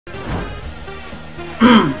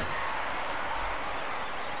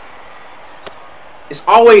It's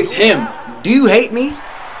always him. Do you hate me?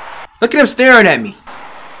 Look at him staring at me.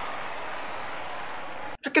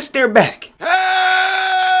 I can stare back.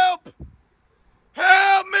 Help!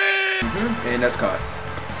 Help me! And that's caught.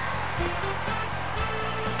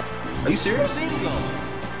 Are you serious?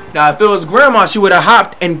 Now, if it was grandma, she would have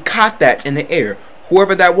hopped and caught that in the air.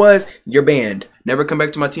 Whoever that was, you're banned. Never come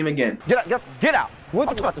back to my team again. Get out.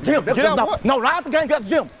 What about the gym? Get out. No, not out the game. Get out the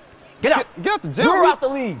gym. Get out. Get out the gym. You're out the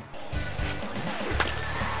league.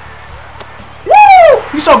 Woo!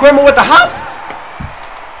 You saw grandma with the hops?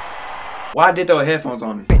 Why did they throw headphones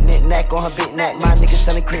on me? Big neck on her big neck. My nigga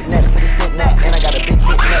selling crib neck for the stick neck. And I got a big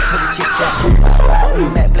neck for the chit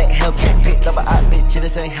chat. Matte black Hellcat. Big double eye bitch.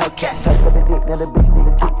 This ain't Hellcat. Suck for the dick. Now the bitch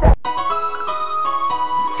need a tic tac.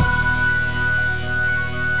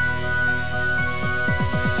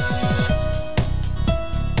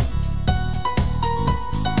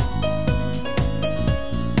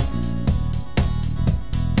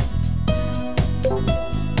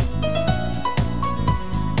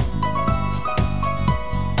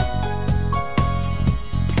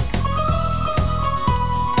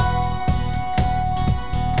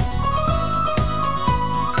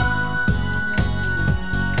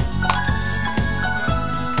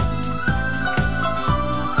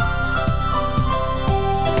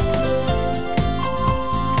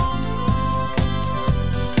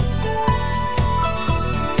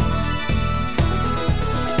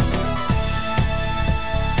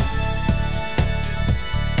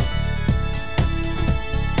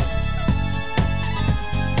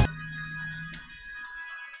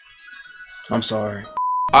 I'm sorry.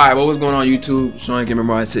 Alright, what was going on YouTube? Sean Gamer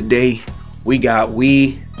Mods. Today we got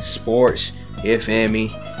Wii Sports, you feel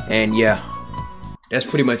me? And yeah, that's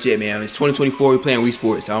pretty much it, man. It's 2024, we're playing Wii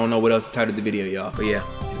Sports. I don't know what else to title the video, y'all. But yeah,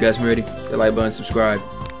 if you guys are ready, hit the like button, subscribe,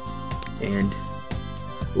 and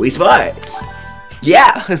Wii Sports.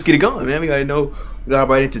 Yeah, let's get it going, man. We gotta hop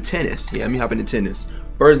right into tennis. Yeah, let me hop into tennis.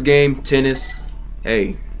 First game, tennis.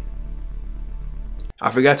 Hey,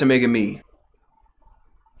 I forgot to make it me.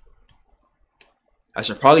 I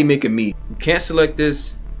should probably make a me. You can't select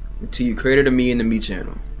this until you created a me in the me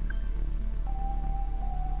channel.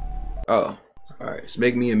 Oh, alright. Let's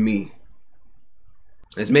make me a me.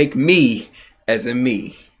 Let's make me as a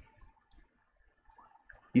me.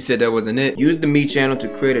 He said that wasn't it. Use the me channel to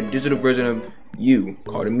create a digital version of you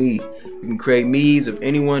called a me. You can create me's of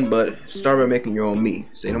anyone, but start by making your own me.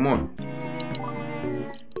 Say no more.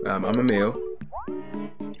 I'm a male.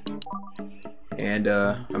 And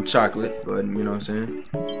I'm chocolate, but you know what I'm saying?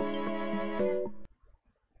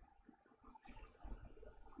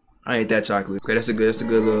 I ain't that chocolate. Okay, that's a good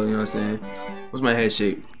little, you know what I'm saying? What's my head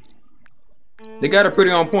shape? They got it pretty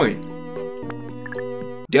on point.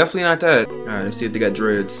 Definitely not that. Alright, let's see if they got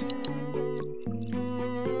dreads.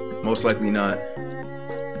 Most likely not.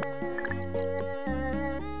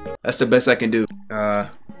 That's the best I can do.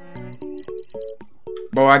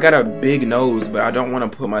 Bro, I got a big nose, but I don't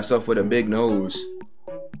want to put myself with a big nose.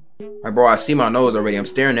 Like, bro, I see my nose already. I'm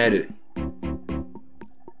staring at it.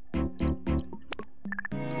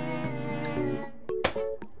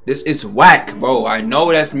 This is whack, bro. I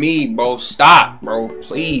know that's me, bro. Stop, bro.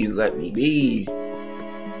 Please let me be.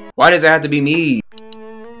 Why does it have to be me?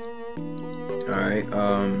 Alright,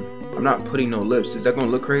 I'm not putting no lips. Is that gonna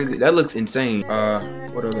look crazy? That looks insane.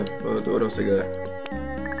 What else I got?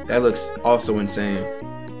 That looks also insane.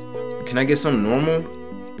 Can I get something normal?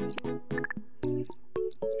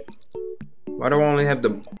 Why do I only have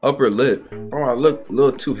the upper lip? Bro, I look a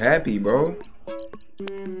little too happy, bro.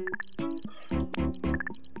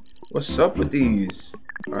 What's up with these?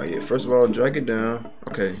 Alright, yeah, first of all, drag it down.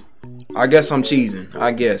 Okay. I guess I'm cheesing.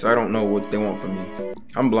 I guess. I don't know what they want from me.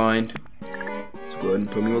 I'm blind. Let's go ahead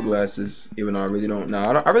and put me with glasses. Even though I really don't.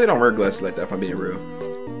 Nah, I really don't wear glasses like that, if I'm being real.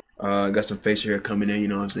 Got some facial hair coming in, you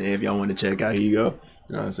know what I'm saying? If y'all want to check out, here you go.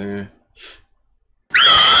 You know what I'm saying?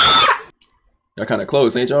 Y'all kind of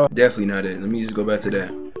close, ain't y'all? Definitely not it. Let me just go back to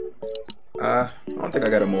that. I don't think I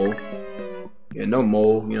got a mole. Yeah, no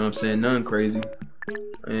mole, you know what I'm saying? Nothing crazy.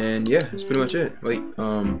 And yeah, that's pretty much it. Wait,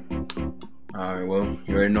 alright, well,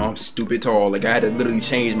 you already know I'm stupid tall. Like, I had to literally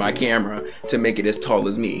change my camera to make it as tall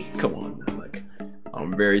as me. Come on, man. Like,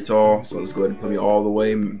 I'm very tall, so let's go ahead and put me all the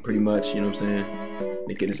way, pretty much, you know what I'm saying?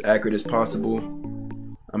 Make it as accurate as possible.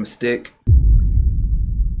 I'm a stick.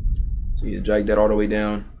 So you drag that all the way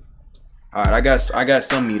down. Alright, I got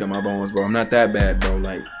some meat on my bones, bro. I'm not that bad, bro.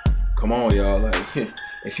 Like, come on, y'all. Like,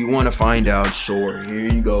 if you want to find out, sure.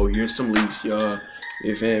 Here you go. Here's some leaks, y'all.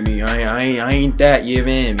 You feel me? I ain't that. You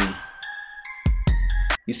feel me?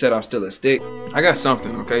 He said I'm still a stick. I got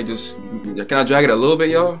something, okay? Just, can I drag it a little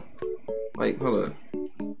bit, y'all? Like, hold up.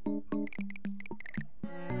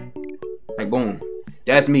 Like, boom.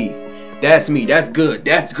 That's me. That's me. That's good.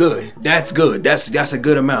 That's good. That's good. That's a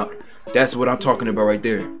good amount. That's what I'm talking about right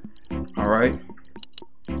there. All right.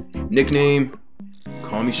 Nickname,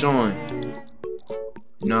 call me Sean.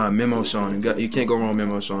 Nah, Memo Sean. You can't go wrong,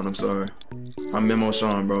 Memo Sean. I'm sorry. I'm Memo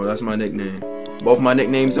Sean, bro. That's my nickname. Both my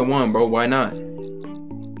nicknames in one, bro. Why not?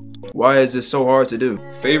 Why is this so hard to do?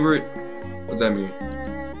 Favorite? What's that mean?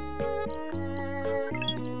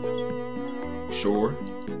 Sure.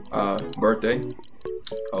 Birthday.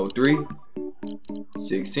 03.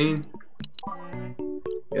 16.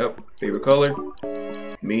 Yep. Favorite color?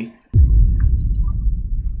 Me.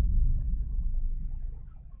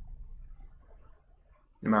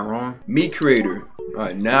 Am I wrong? Me creator.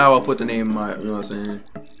 Alright, now I'll put the name in my, you know what I'm saying?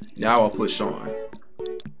 Now I'll put Sean.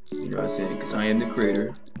 You know what I'm saying? Because I am the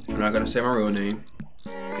creator. I'm not gonna say my real name.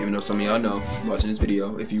 Even though some of y'all know watching this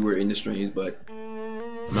video if you were in the streams, but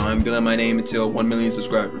now I'm gonna my name until 1 million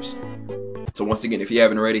subscribers. So once again, if you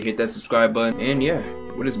haven't already, hit that subscribe button. And yeah,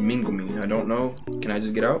 what does mingle mean? I don't know. Can I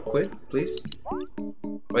just get out quick, please?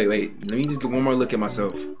 Wait, let me just get one more look at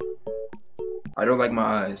myself. I don't like my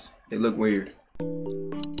eyes. They look weird.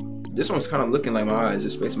 This one's kind of looking like my eyes.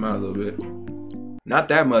 Just space them out a little bit. Not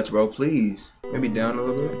that much, bro. Please. Maybe down a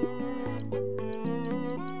little bit.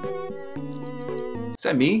 Is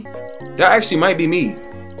that me? That actually might be me.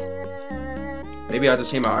 Maybe I just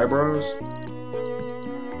change my eyebrows.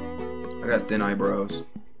 I got thin eyebrows.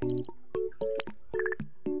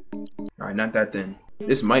 Alright, not that thin.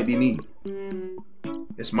 This might be me.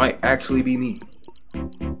 This might actually be me.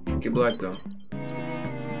 Get black though.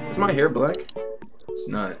 Is my hair black? It's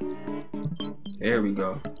not. There we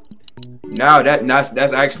go. Now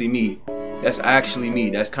that's actually me. That's actually me.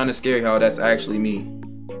 That's kind of scary how that's actually me.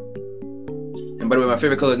 And by the way, my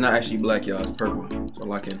favorite color is not actually black, y'all. It's purple. So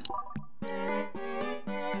lock in.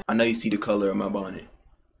 I know you see the color of my bonnet.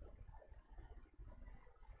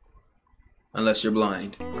 Unless you're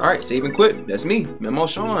blind. Alright, save and quit. That's me. Memo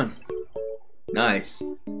Sean. Nice.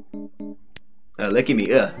 Look at me.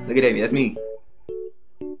 Look at that. That's me.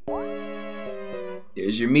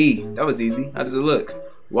 There's your me. That was easy. How does it look?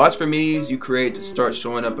 Watch for me's you create to start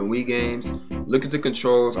showing up in Wii games. Look at the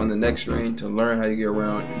controls on the next screen to learn how to get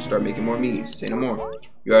around and start making more me's. Say no more.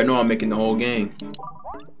 You already know I'm making the whole game.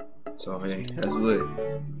 So hey, that's lit.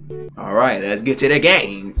 Alright, let's get to the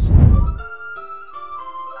games.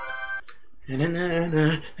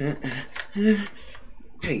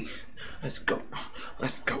 Hey, let's go.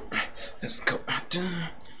 Let's go. Let's go.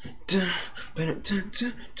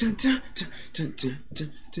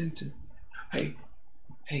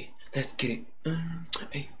 Hey, let's get it.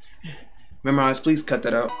 Hey, memorize, please cut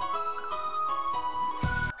that out.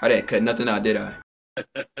 I didn't cut nothing out, did I?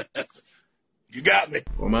 You got me.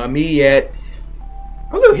 Where my me at?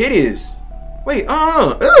 Oh look, here it is. Wait,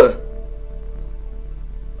 I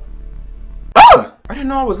didn't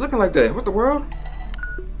know I was looking like that. What the world?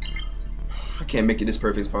 I can't make it this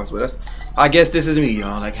perfect as possible. I guess this is me,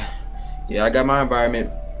 y'all. Like, yeah, I got my environment.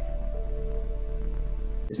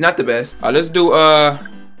 It's not the best. Let's do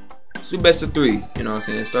best of 3. You know what I'm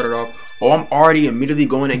saying? Start it off. Oh, I'm already immediately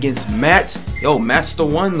going against Matt. Yo, Matt's the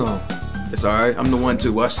one though. It's alright. I'm the one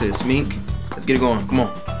too. Watch this. Mink. Let's get it going. Come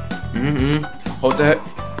on. Hold that.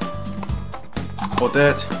 Hold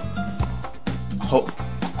that. Hold.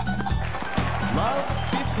 Love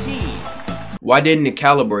 15. Why didn't it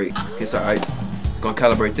calibrate? It's alright. It's gonna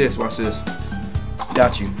calibrate this. Watch this.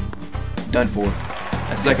 Got you. Done for.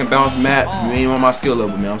 That second bounce, Matt. You ain't on my skill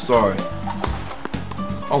level, man. I'm sorry.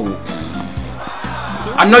 Oh.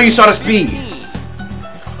 I know you saw the speed.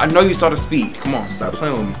 I know you saw the speed. Come on, stop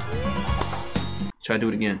playing with me. Try to do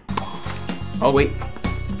it again. Oh wait.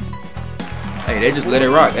 Hey, they just let it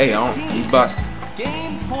rock. Hey, I don't. These bots.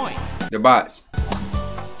 Game point. They're bots.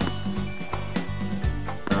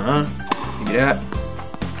 Give me that.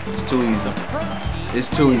 It's too easy. It's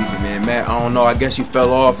too easy, man. Matt, I don't know. I guess you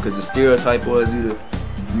fell off because the stereotype was you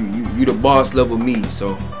the boss level me.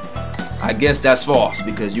 So I guess that's false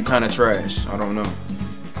because you kind of trash. I don't know.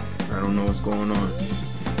 I don't know what's going on.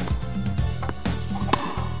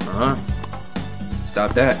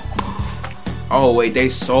 Stop that. Oh wait, they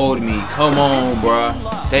sold me. Come on, bruh.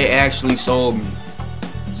 They actually sold me.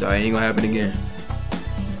 So it ain't gonna happen again.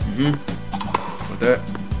 With that.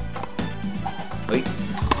 Wait.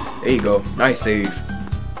 There you go. Nice save.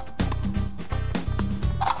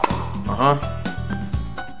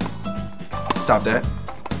 Stop that.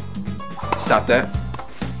 Stop that.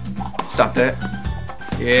 Stop that.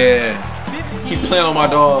 Yeah. Keep playing on my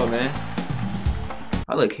dog, man.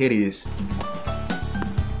 I look hideous.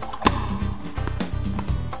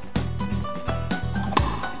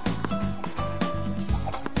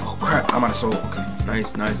 Oh crap, I'm out of soul. Okay.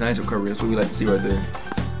 Nice recovery. That's what we like to see right there.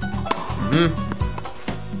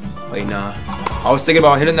 Wait, nah. I was thinking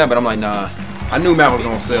about hitting that, but I'm like, nah. I knew Matt was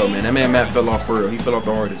gonna sell, man. That man Matt fell off for real. He fell off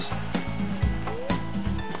the hardest.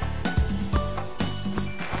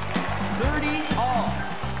 30 all.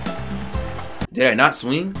 Did I not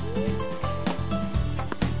swing?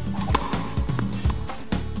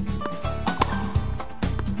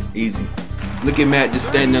 Easy. Look at Matt just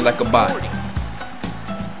standing there like a bot.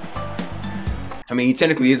 I mean, he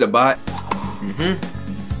technically is a bot.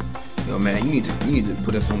 Yo, man, you need to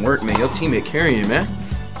put in some work, man. Your teammate carrying, man.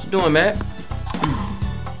 What you doing, Matt?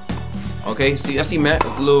 Okay, see, I see Matt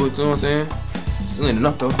with a little, you know what I'm saying? Still ain't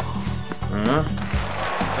enough though.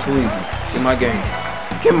 Too easy. Get my game.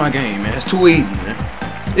 Get my game, man. It's too easy, man.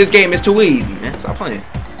 This game is too easy, man. Stop playing.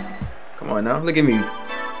 Come on now, look at me.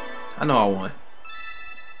 I know I won.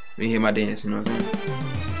 Let me hear my dance, you know what I'm saying?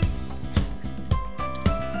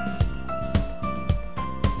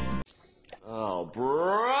 Oh,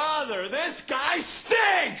 brother, this guy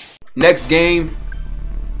stinks! Next game,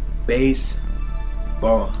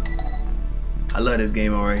 baseball. I love this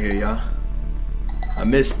game right here, y'all. I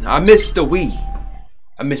miss the Wii.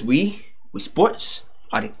 I miss Wii Sports,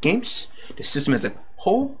 all the games, the system as a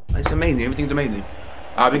whole. It's amazing. Everything's amazing.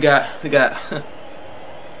 We got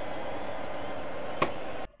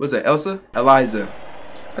what's that? Eliza.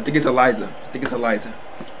 I think it's Eliza.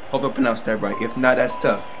 Hope I pronounced that right. If not, that's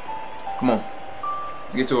tough. Come on.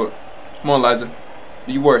 Let's get to it. Come on, Eliza.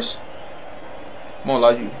 Do you worse. Come on,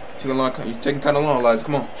 Eliza. You're taking kind of long, Eliza.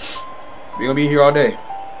 Come on. We're gonna be here all day.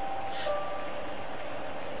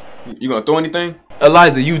 You gonna throw anything?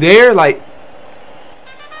 Eliza, you there? Like,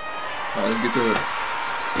 alright, let's get to it.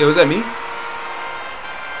 Yeah, was that me?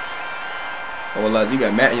 Oh, Eliza, you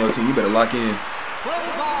got Matt in your team. You better lock in.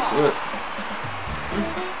 Let's get to it.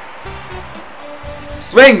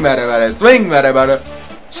 Swing, batter. Swing, batter.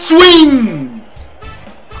 Swing!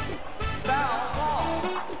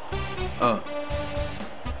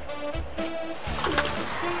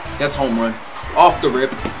 That's home run. Off the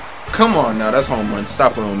rip. Come on now, that's home run.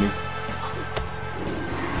 Stop it on me.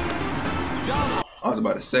 I was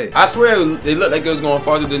about to say. I swear it looked like it was going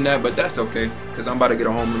farther than that, but that's okay. Because I'm about to get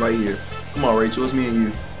a home run right here. Come on, Rachel. It's me and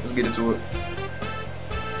you. Let's get into it.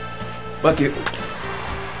 Bucket. Look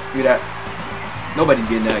at that. Nobody's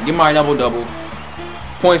getting that. Get my double.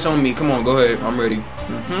 Points on me. Come on, go ahead. I'm ready.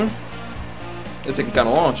 They're taking kind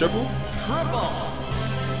of long. Triple.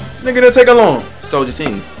 Nigga, they're taking long. Soldier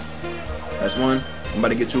team. That's one. I'm about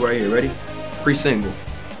to get two right here. Ready? Pre-single.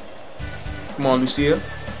 Come on, Lucia.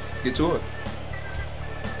 Let's get to it.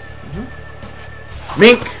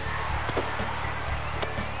 Mink.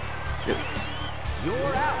 Yep.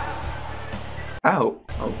 You're out. Out.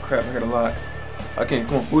 Oh crap! I got a lock. I can't.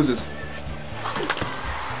 Come on. Who's this?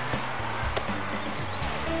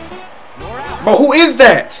 Bro, who is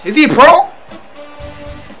that? Is he a pro?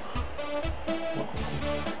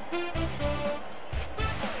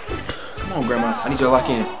 Come on, Grandma. I need you to lock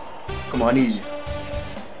in. Come on, I need you.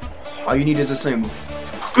 All you need is a single.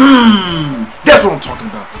 That's what I'm talking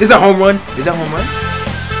about. Is that home run? Is that home run?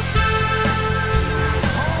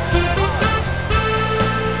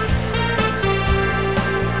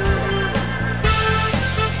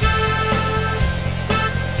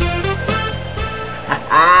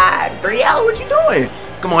 Three out. What you doing?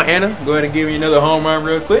 Come on, Anna. Go ahead and give me another home run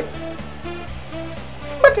real quick.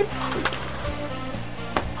 Bucket.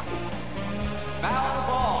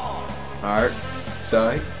 Alright,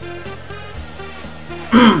 side.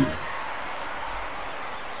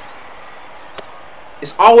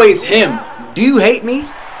 It's always him. Do you hate me?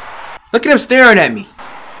 Look at him staring at me.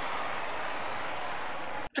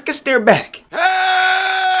 I can stare back.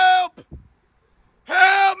 Help!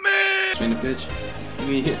 Help me! Swing the pitch. Give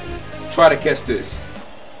me a hit. Try to catch this.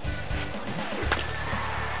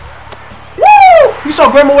 Woo! You saw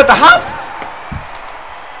Grandma with the hops?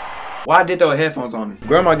 Why did throw headphones on me?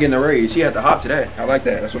 Grandma getting a raise. She had to hop to that. I like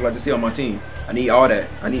that. That's what I like to see on my team. I need all that.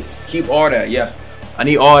 Keep all that. Yeah. I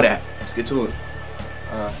need all that. Let's get to it.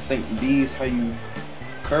 I think B is how you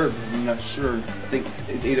curve. I'm not sure. I think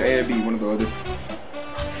it's either A or B, one or the other.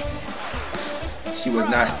 She was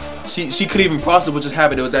not. She couldn't even process what just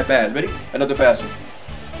happened. It was that fast. Ready? Another fast one.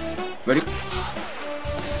 Ready?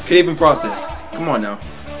 Couldn't even process. Come on now.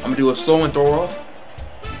 I'm gonna do a slow and throw off.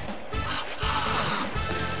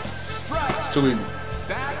 It's too easy.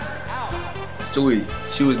 It's too easy.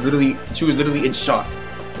 She was literally in shock.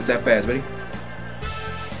 It's that fast. Ready?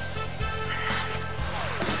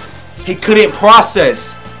 He couldn't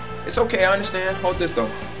process. It's okay, I understand. Hold this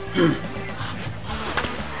though.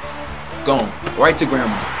 Gone. Right to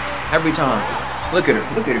grandma. Every time. Look at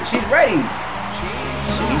her. Look at her. She's ready.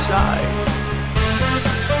 She decides.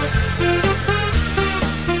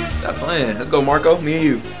 Stop playing. Let's go, Marco. Me and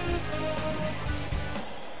you.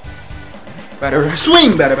 Better.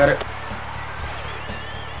 Swing. Better.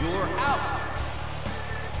 You're out.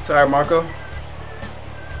 Sorry, Marco.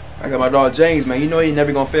 I got my dog James, man. You know he ain't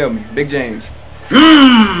never gonna fail me. Big James.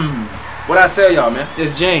 What I tell y'all, man?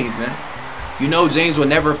 It's James, man. You know James will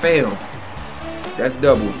never fail. That's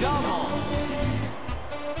double.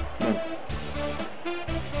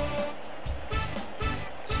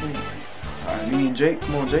 Swing. Alright, me and Jake.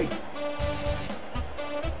 Come on, Jake.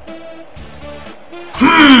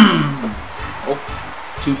 Oh,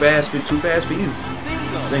 too fast for you.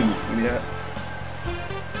 Single. Give me that.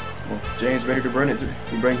 James ready to run it.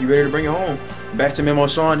 He ready to bring it home. Back to Memo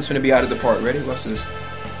Sean. It's gonna be out of the park. Ready? Watch this.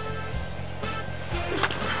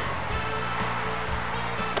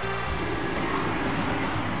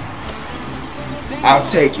 I'll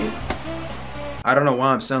take it. I don't know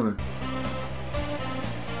why I'm selling.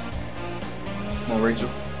 Come on, Rachel.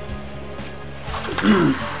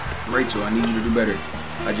 Rachel, I need you to do better.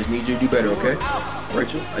 I just need you to do better, okay?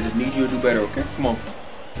 Rachel, I just need you to do better, okay? Come on.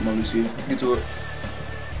 Come on, Lucia. Let's get to it.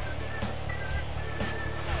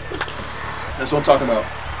 That's what I'm talking about.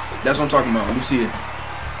 That's what I'm talking about. Lucia.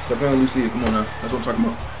 Stop playing with Lucia. Come on now. That's what I'm talking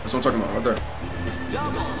about. That's what I'm talking about. Right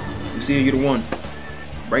there. Lucia, you're the one.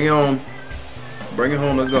 Bring it home. Bring it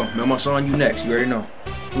home. Let's go. Memo Sean, you next. You already know.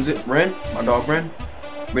 Who's it? Ren? My dog Ren?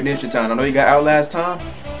 Redemption time. I know you got out last time.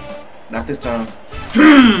 Not this time.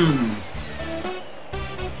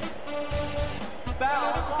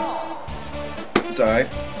 It's alright.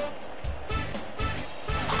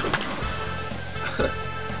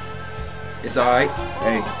 It's alright.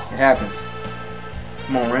 Hey, it happens.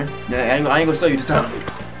 Come on, Ren. Nah, I ain't gonna show you this time.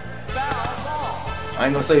 I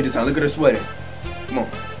ain't gonna show you this time. Look at her sweating. Come on.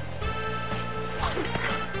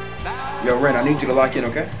 Yo, Ren, I need you to lock in,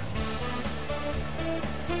 okay?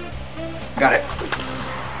 Got it.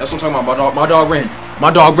 That's what I'm talking about. My dog Ren.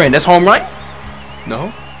 My dog Ren. That's home, right?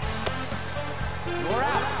 No.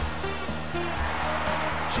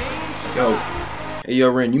 Yo. Hey,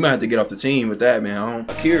 yo, Ren, you might have to get off the team with that, man.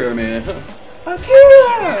 Akira, man.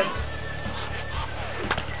 Akira!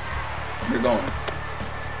 You're going.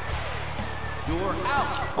 You're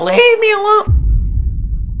out. Leave me alone.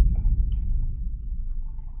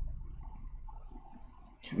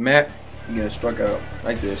 Matt, you getting struck out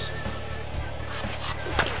like this.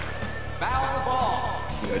 Foul ball.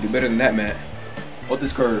 You gotta do better than that, Matt. Hold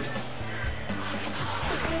this curve.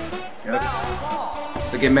 Yep.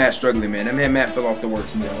 Look at Matt struggling, man. That man Matt fell off the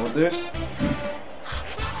works, man. Hold this.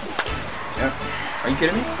 Yep. Are you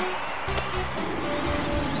kidding me?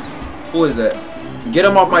 Who is that? Get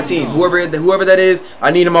him off my team. Whoever that is,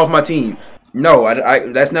 I need him off my team. No,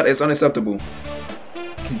 that's not. It's unacceptable.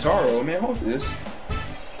 Kintaro, man, hold this.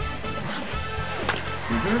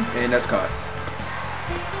 And that's caught.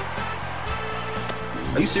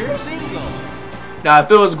 Are you serious? Now,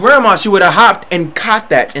 if it was grandma, she would have hopped and caught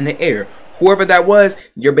that in the air. Whoever that was,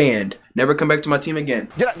 you're banned. Never come back to my team again.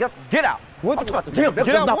 Get out. What you about the gym? Get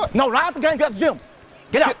out. What? No, not out the game. Get out the gym.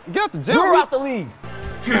 Get out. Get out the gym. You're out the league.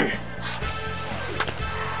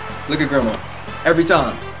 Look at grandma. Every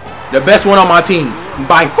time. The best one on my team.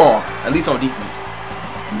 By far. At least on defense.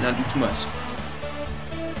 Not do too much.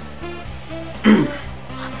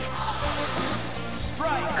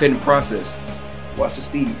 Couldn't process. Watch the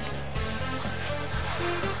speeds.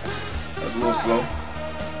 That's a little slow.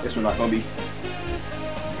 This one not gonna be.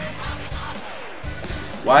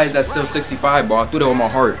 Why is that still 65, bro? I threw that with my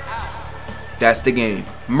heart. That's the game.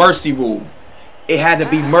 Mercy rule. It had to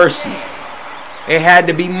be mercy. It had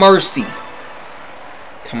to be mercy.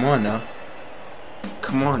 Come on now.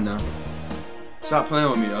 Come on now. Stop playing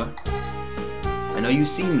with me, though. I know you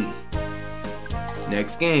see me.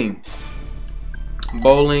 Next game.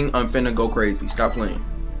 Bowling, I'm finna go crazy. Stop playing.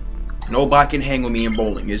 Nobody can hang with me in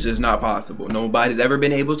bowling. It's just not possible. Nobody's ever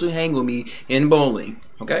been able to hang with me in bowling.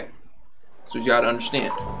 Okay? That's what you gotta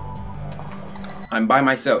understand. I'm by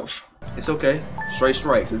myself. It's okay. Straight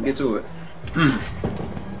strikes. Let's get to it.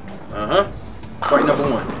 Strike number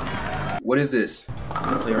one. What is this?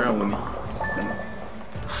 Don't play around with me.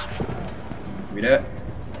 Give me that.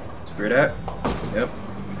 Spare that. Yep.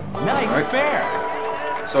 Nice right. spare.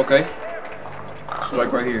 It's okay.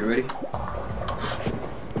 Strike right here. Ready?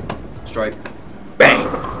 Strike. Bang.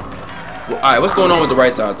 Well, all right. What's going on with the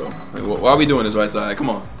right side though? Like, why are we doing this right side? Come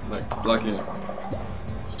on. Like block in.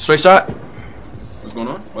 Straight shot. What's going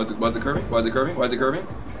on? Why is it curving? Why is it curving? Why is it curving?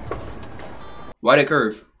 Why did it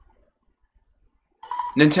curve?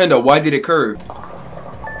 Nintendo, why did it curve?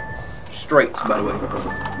 Straight, by the way.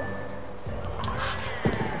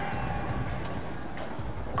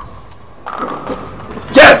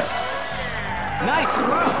 Yes! Nice throw.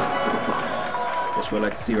 That's what I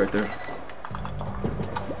like to see right there.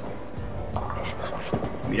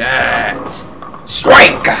 Give me that.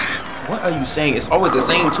 Strike! What are you saying? It's always the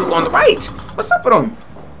same two on the right. What's up with them?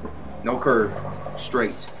 No curve.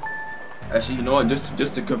 Straight. Actually, you know what?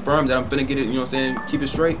 Just to confirm that I'm finna get it, you know what I'm saying? Keep it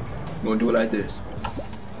straight. I'm gonna do it like this.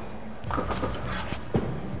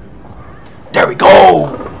 There we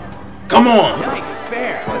go! Come on! Nice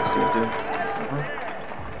spare. Let's see right there.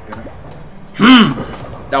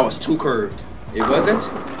 That was too curved. It wasn't?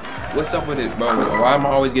 What's up with it, bro? Why am I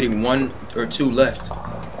always getting 1 or 2 left?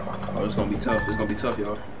 Oh, it's gonna be tough. It's gonna be tough,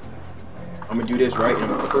 y'all. I'm gonna do this right, and I'm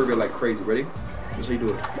gonna curve it like crazy. Ready? That's how you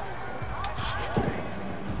do it.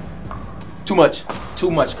 Too much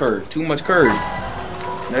curve. Too much curve.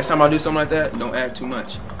 Next time I do something like that, don't add too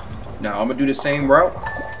much. Now I'm gonna do the same route.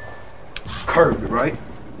 Curve it, right?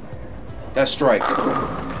 That's strike.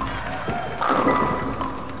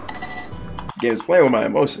 This game is playing with my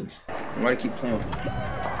emotions. Why do I keep playing with me?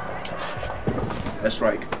 That's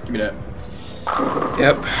strike. Give me that.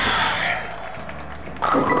 Yep.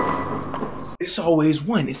 It's always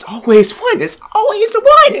one. It's always one. It's always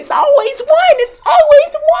one. It's always one. It's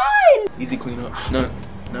always one. Easy cleanup.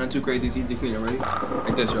 Nothing too crazy. It's easy cleanup. Ready?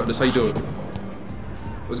 Like this, y'all. That's how you do it.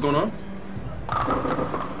 What's going on?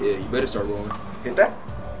 Yeah, you better start rolling. Hit that?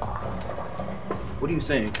 What are you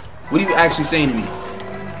saying? What are you actually saying to me?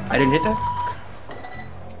 I didn't hit that?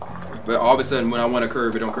 But all of a sudden, when I want to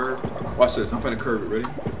curve, it don't curve. Watch this. I'm finna curve it. Ready?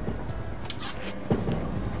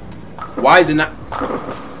 Why is it not?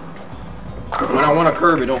 When I want to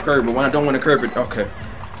curve it, don't curve. But when I don't want to curve it, okay.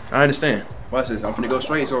 I understand. Watch this. I'm finna go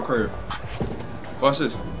straight, so I'll curve. Watch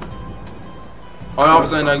this. All of a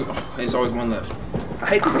sudden, it's always one left. I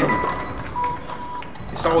hate this game.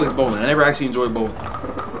 It's always bowling. I never actually enjoy bowling.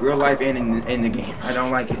 Real life and in the game. I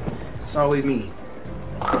don't like it. It's always me.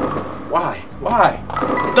 Why? Why?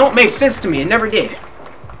 It don't make sense to me. It never did.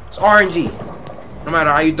 It's RNG. No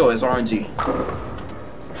matter how you throw it, it's RNG.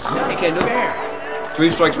 Nice Can't do it. spare. 3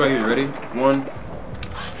 strikes right here. Ready? 1.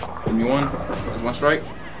 Give me 1. That's 1 strike.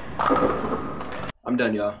 I'm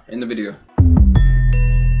done, y'all. End the video.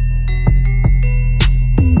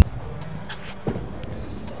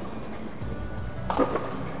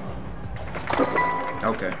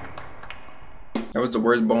 Okay. That was the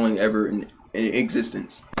worst bowling ever in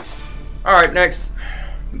existence. Alright, next.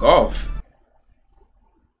 Golf.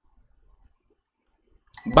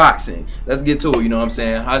 Boxing. Let's get to it, you know what I'm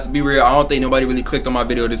saying? Let's be real, I don't think nobody really clicked on my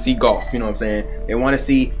video to see golf, you know what I'm saying? They want to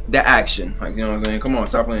see the action. Like, you know what I'm saying? Come on,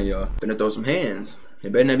 stop playing, y'all. Finna throw some hands.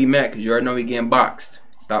 It better not be Matt, because you already know we getting boxed.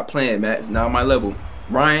 Stop playing, Matt. It's not my level.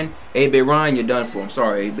 Ryan, 8-Bit Ryan, you're done for. I'm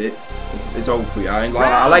sorry, 8-Bit. It's over for you. I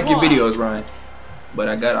like your videos, Ryan. But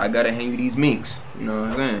I gotta hand you these minks. You know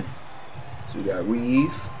what I'm saying? So we got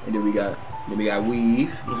weave, and then we got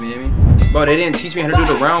weave. You feel me? Bro, they didn't teach me how to do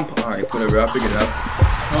the round. Alright, whatever, I'll figure it out.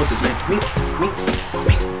 Hold this, man. Me.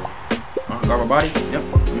 Guard my body. Yep.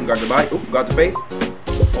 Guard the body. Oop, guard the face.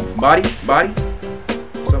 Oh, body.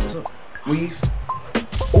 What's up? Weave.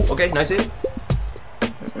 Oh, okay, nice hit.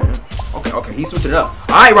 Okay, he's switching it up.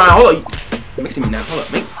 Alright, Ryan, hold up. You're mixing me now. Hold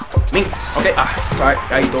up. Mink. Okay, sorry.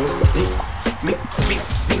 I eat those. Mink.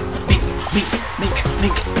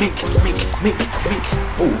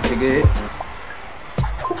 Oh, okay, good.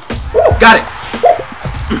 Woo, got it.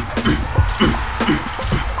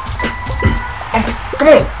 Come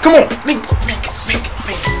on. Mink.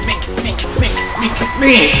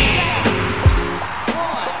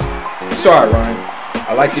 Sorry, Ryan.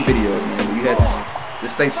 I like your videos, man. But you had to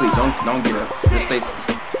just stay asleep. Don't get up. Just stay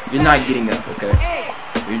asleep. You're not getting up, okay?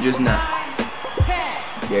 You're just not.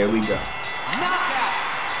 There we go.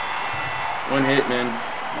 One hit, man.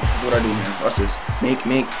 That's what I do, man. Watch this. Make.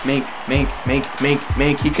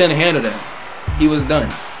 He couldn't handle that. He was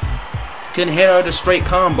done. Couldn't handle the straight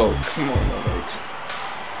combo. Come on, folks.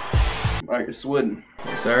 Alright, you're swooning.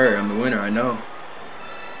 Yes, sir. I'm the winner. I know.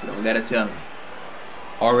 You don't gotta tell me.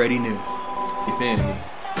 Already knew. You feel me?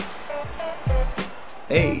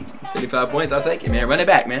 Hey, 75 points. I'll take it, man. Run it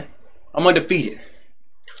back, man. I'm undefeated.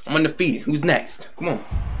 Who's next? Come on.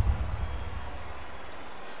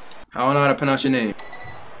 I don't know how to pronounce your name.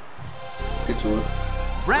 Let's get to it.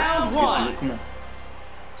 Round 1. Come on.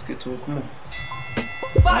 Let's get to it. Come on.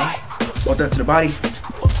 Fight. Hold that to the body.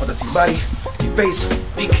 Hold that to your body. To your face.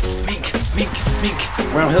 Mink.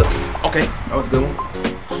 Round hook. Okay, that was a good one.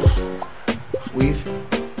 Weave.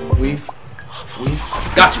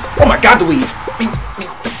 Got you. Oh my God, the weave.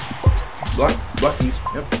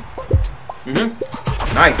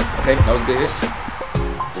 Nice. Okay, that was a good hit.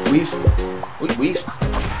 Weave. Weave.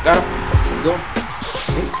 Got him. Let's go.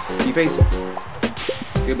 Keep facing.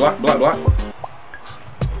 Okay, block.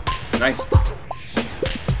 Nice.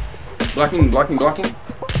 Blocking.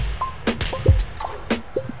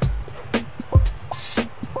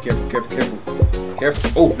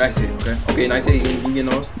 Careful. Oh, nice hit. Okay, nice hit. You can get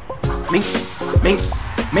those. Mink.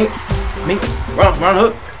 Round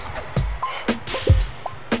hook.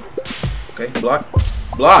 Okay, block.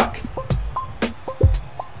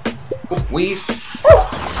 Oh, weave.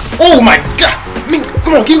 Oh my God! Mink,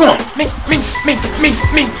 come on, keep going. Mink.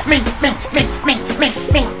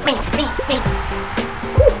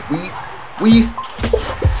 Weave.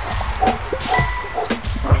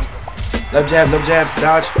 Left jabs,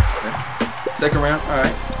 dodge. Okay. Second round, all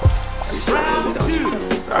right. Round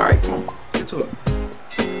 2. All right, come on, get to it.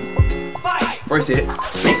 Fight. First hit,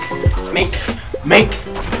 mink.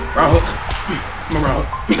 Round hook. Come on, round hook.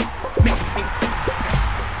 Mink.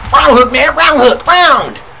 Round hook,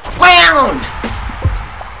 man. Round.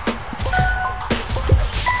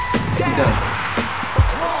 You're done.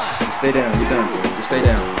 Just stay down. You're done. Just stay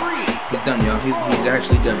down. He's done, y'all. He's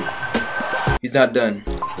actually done. He's not done.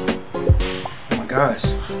 Oh my gosh.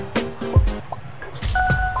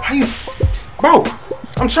 How you, bro?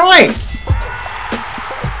 I'm trying.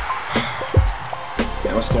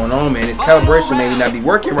 Man, what's going on, man? This calibration may not be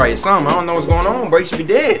working right or something. I don't know what's going on, bro. You should be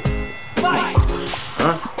dead. Fight.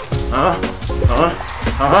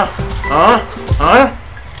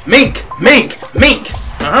 Mink.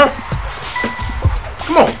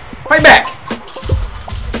 Come on, fight back.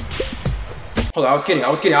 Hold on, I was kidding.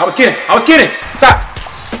 Stop.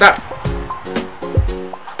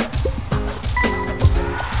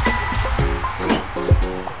 Come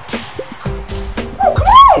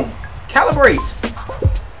on. Calibrate.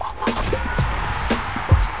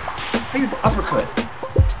 How you uppercut?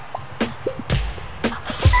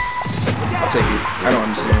 I'll take it. I don't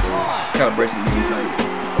understand. This calibration is being tight.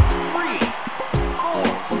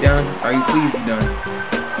 You done? Are you please be done?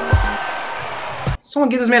 Someone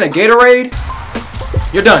get this man a Gatorade?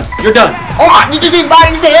 You're done. Oh my, you just hit his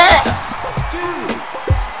body, you said yeah! 2,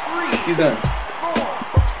 3, He's done. 4,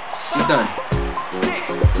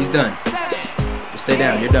 6, He's done. 7, Just stay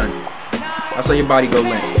down, you're done. I saw your body go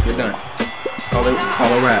limp. You're done. Call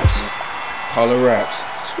her raps.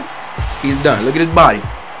 He's done. Look at his body.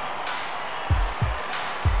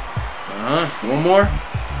 One more.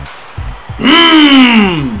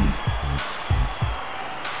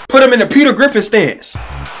 Put him in the Peter Griffin stance.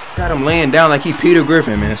 Got him laying down like he Peter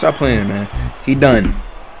Griffin, man. Stop playing, man. He done.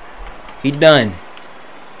 Give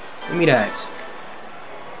me that.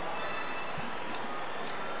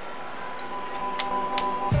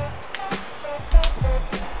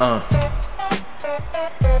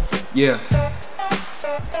 Yeah.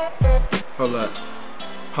 Hold up.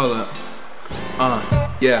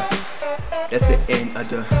 Yeah. That's the end of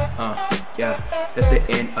the, yeah. That's the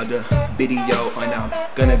end of the video, and I'm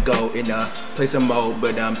gonna go in a play some mode,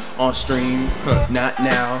 but I'm on stream, not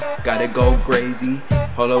now. Gotta go crazy.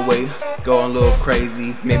 Hold on, wait, going a little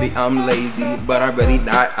crazy. Maybe I'm lazy, but I really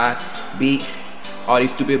not. I beat all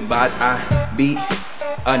these stupid bots. I beat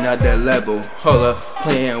another level. Hold up,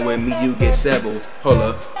 playing with me, you get several. Hold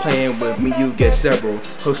up, playing with me, you get several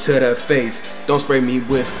hooks to the face. Don't spray me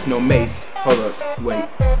with no mace. Hold up, wait,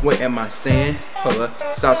 what am I saying? Hold up,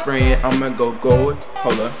 stop spraying, I'ma go.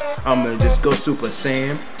 Hold up, I'ma just go Super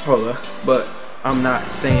Saiyan. Hold up, but I'm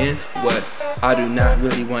not saying what I do not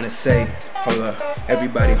really wanna say. Hold up,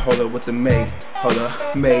 everybody hold up with the May. Hold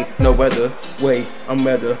up, May, no weather, wait,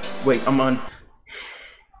 I'm on.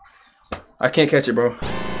 I can't catch it, bro.